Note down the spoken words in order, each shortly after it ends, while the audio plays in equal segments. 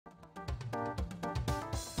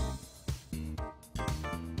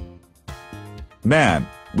Man,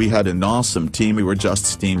 we had an awesome team. We were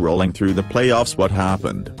just steamrolling through the playoffs. What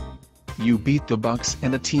happened? You beat the Bucks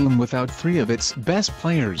and a team without 3 of its best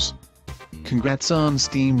players. Congrats on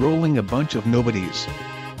steamrolling a bunch of nobodies.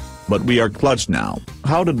 But we are clutch now.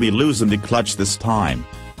 How did we lose in the clutch this time?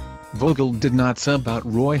 Vogel did not sub out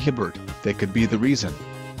Roy Hibbert. That could be the reason.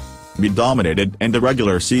 We dominated in the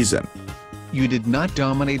regular season. You did not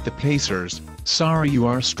dominate the Pacers. Sorry, you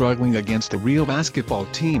are struggling against a real basketball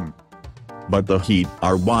team. But the Heat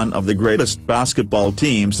are one of the greatest basketball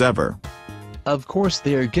teams ever. Of course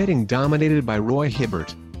they are getting dominated by Roy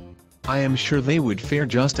Hibbert. I am sure they would fare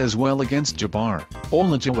just as well against Jabbar,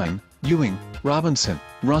 Olajuwon, Ewing, Robinson,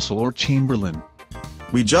 Russell or Chamberlain.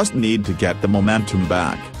 We just need to get the momentum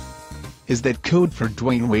back. Is that code for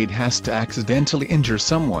Dwayne Wade has to accidentally injure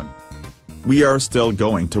someone? We are still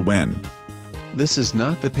going to win. This is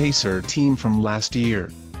not the Pacer team from last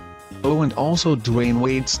year. Oh, and also Dwayne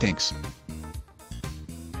Wade stinks.